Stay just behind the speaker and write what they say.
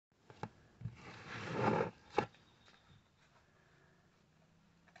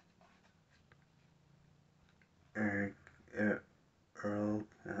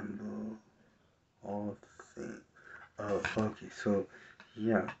Okay, so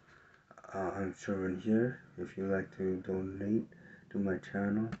yeah, I'm Sherwin here. If you like to donate to my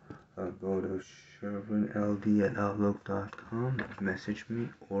channel, go to sherwinld@outlook.com, message me,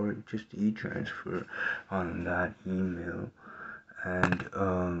 or just e-transfer on that email. And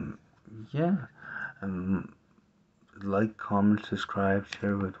yeah, um, like, comment, subscribe,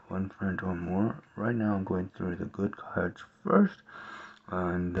 share with one friend or more. Right now, I'm going through the good cards first,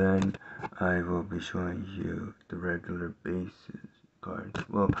 and then I will be showing you the regular bases cards.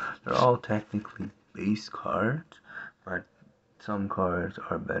 Well, they're all technically base cards, but some cards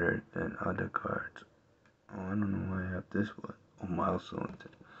are better than other cards. Oh, I don't know why I have this one. Oh, milestone,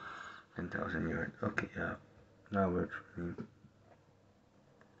 10,000 yards. Okay, yeah, that works for me.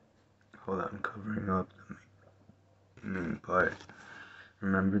 Hold on, I'm covering up the main part.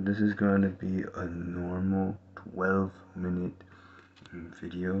 Remember, this is going to be a normal 12-minute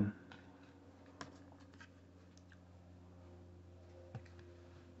video.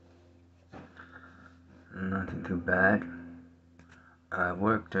 Nothing too bad. At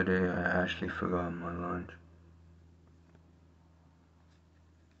work today, I actually forgot my lunch.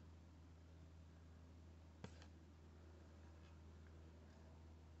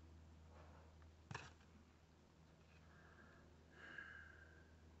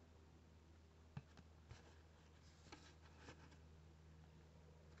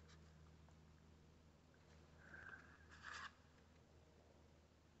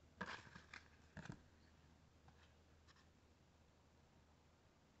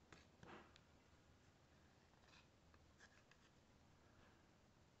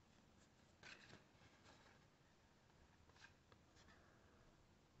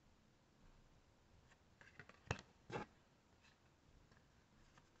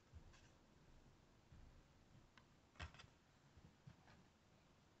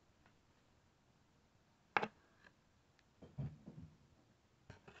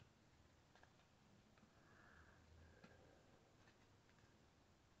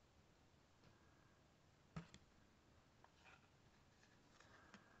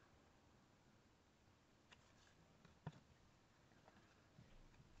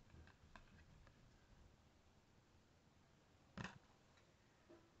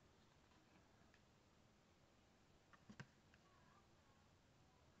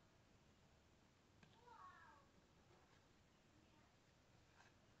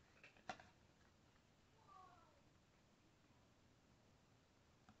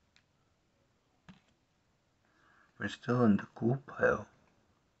 We're still in the cool pile,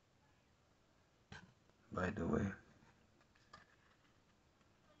 by the way.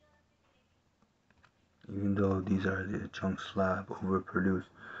 Even though these are the chunk slab overproduced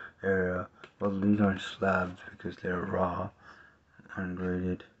area, well, these aren't slabs because they're raw,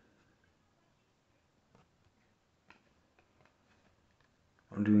 ungraded.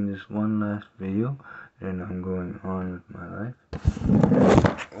 I'm doing this one last video, and I'm going on with my life.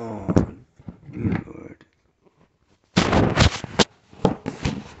 Oh, dear Lord.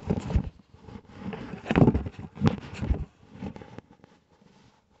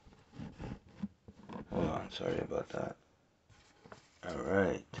 Hold on, sorry about that.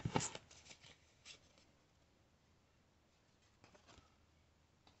 Alright.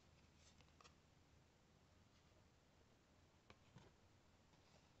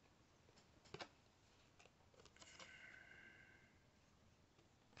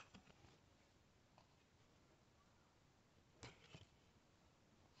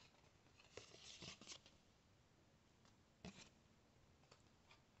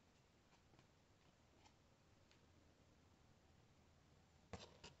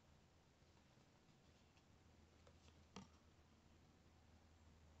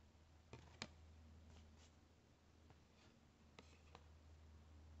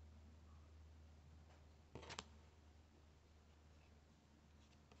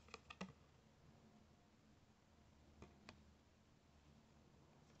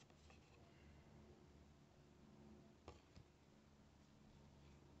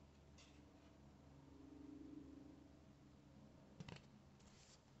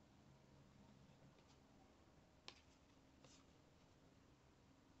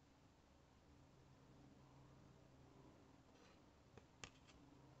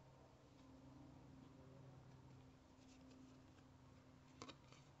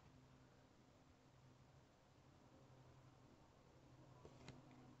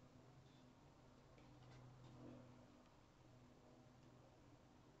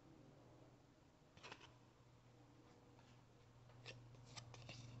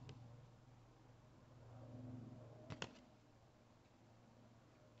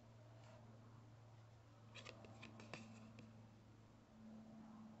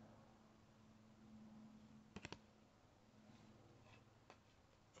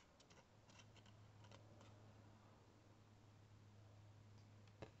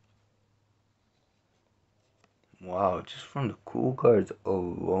 Wow, just from the cool cards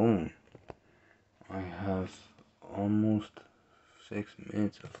alone, I have almost 6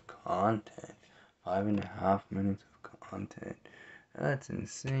 minutes of content. 5.5 minutes of content. That's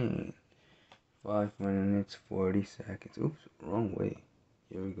insane. 5 minutes, 40 seconds. Oops, wrong way.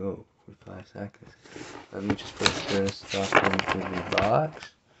 Here we go. 45 seconds. Let me just put the stuff into the box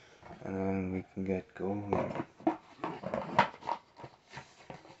and then we can get going.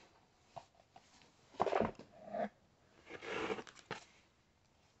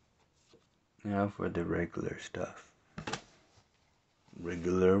 Now for the regular stuff.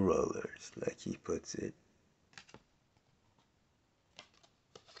 Regular rollers, like he puts it.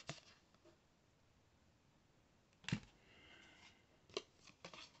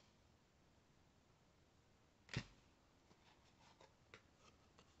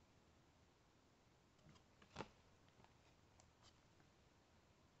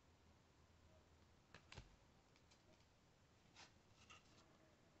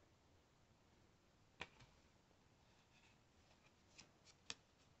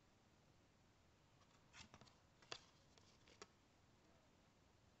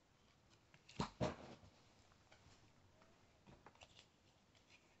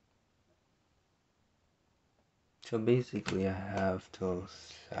 So basically I have till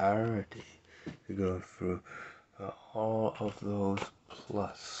Saturday to go through all of those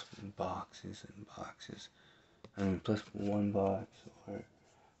plus boxes and boxes. I mean plus one box, or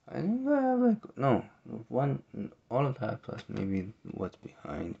I think I have like, no, one, all of that plus maybe what's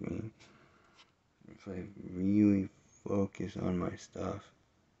behind me. If I really focus on my stuff.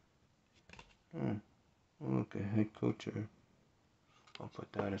 Oh, look, a head coacher. I'll put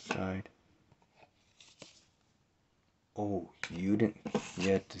that aside. Oh, you didn't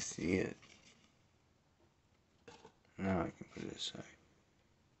get to see it. Now I can put it aside.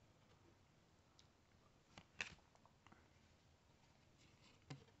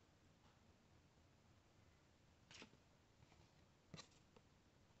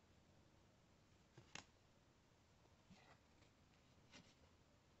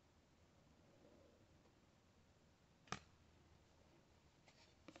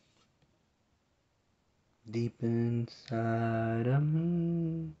 Deep inside of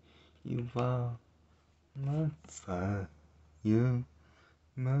me, you are my fire,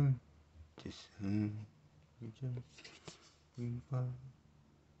 my decision. You are,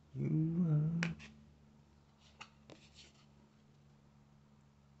 you are.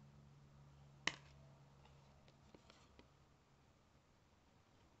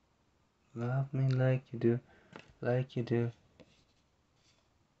 Love me like you do, like you do.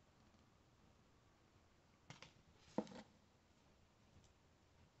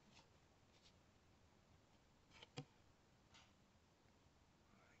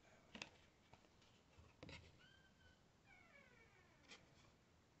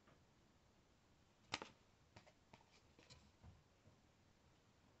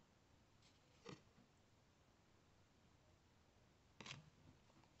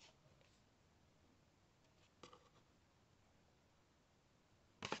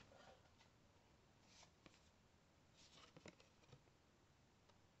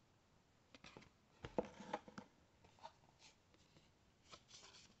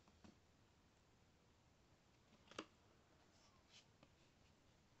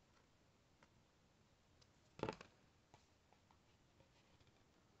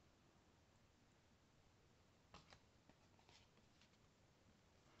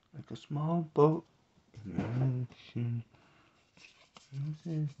 Like a small boat in the ocean.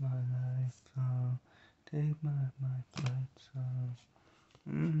 This is my life song. Take my flight song.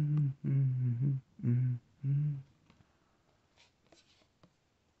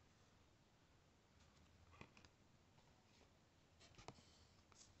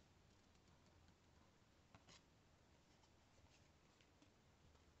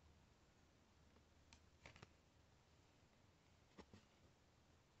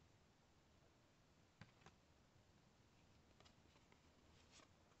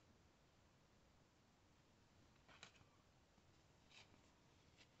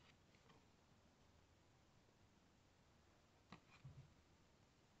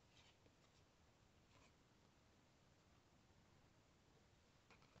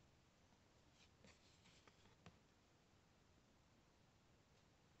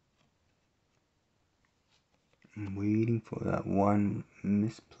 I'm waiting for that one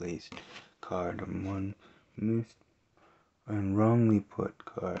misplaced card and one and wrongly put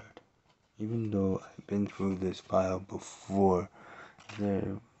card. Even though I've been through this file before,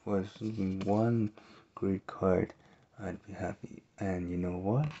 there was one great card, I'd be happy. And you know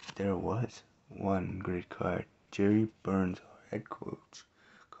what? There was one great card. Jerry Burns, our head coach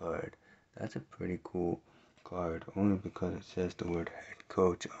card. That's a pretty cool card, only because it says the word head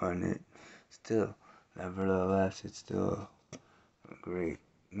coach on it. Still, nevertheless, it's still great,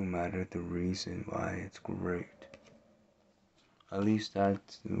 no matter the reason why it's great. At least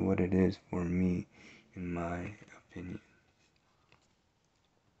that's what it is for me, in my opinion.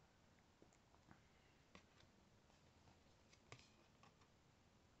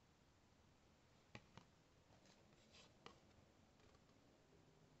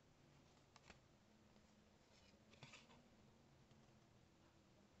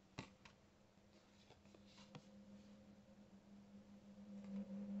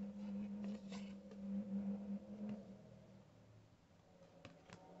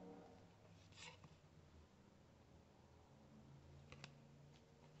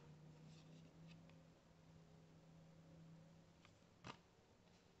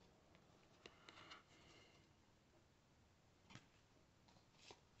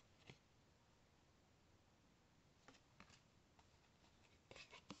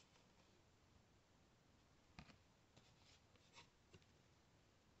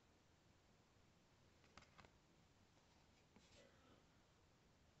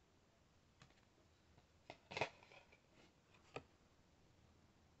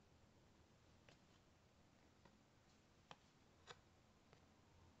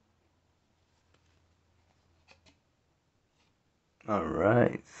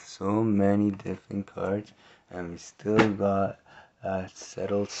 Alright, so many different cards, and we still got a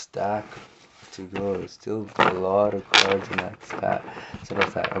settled stack to go. Still a lot of cards in that settled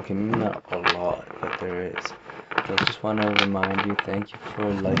stack. Okay, maybe not a lot, but there is. So I just want to remind you, thank you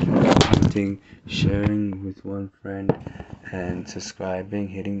for liking, commenting, sharing with one friend, and subscribing,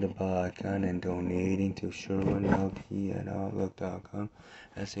 hitting the bell icon, and donating to SherwinLD at Outlook.com.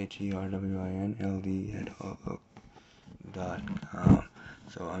 SHERWINLD at Outlook.com.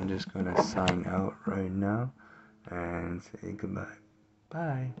 So I'm just gonna sign out right now and say goodbye.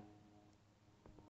 Bye.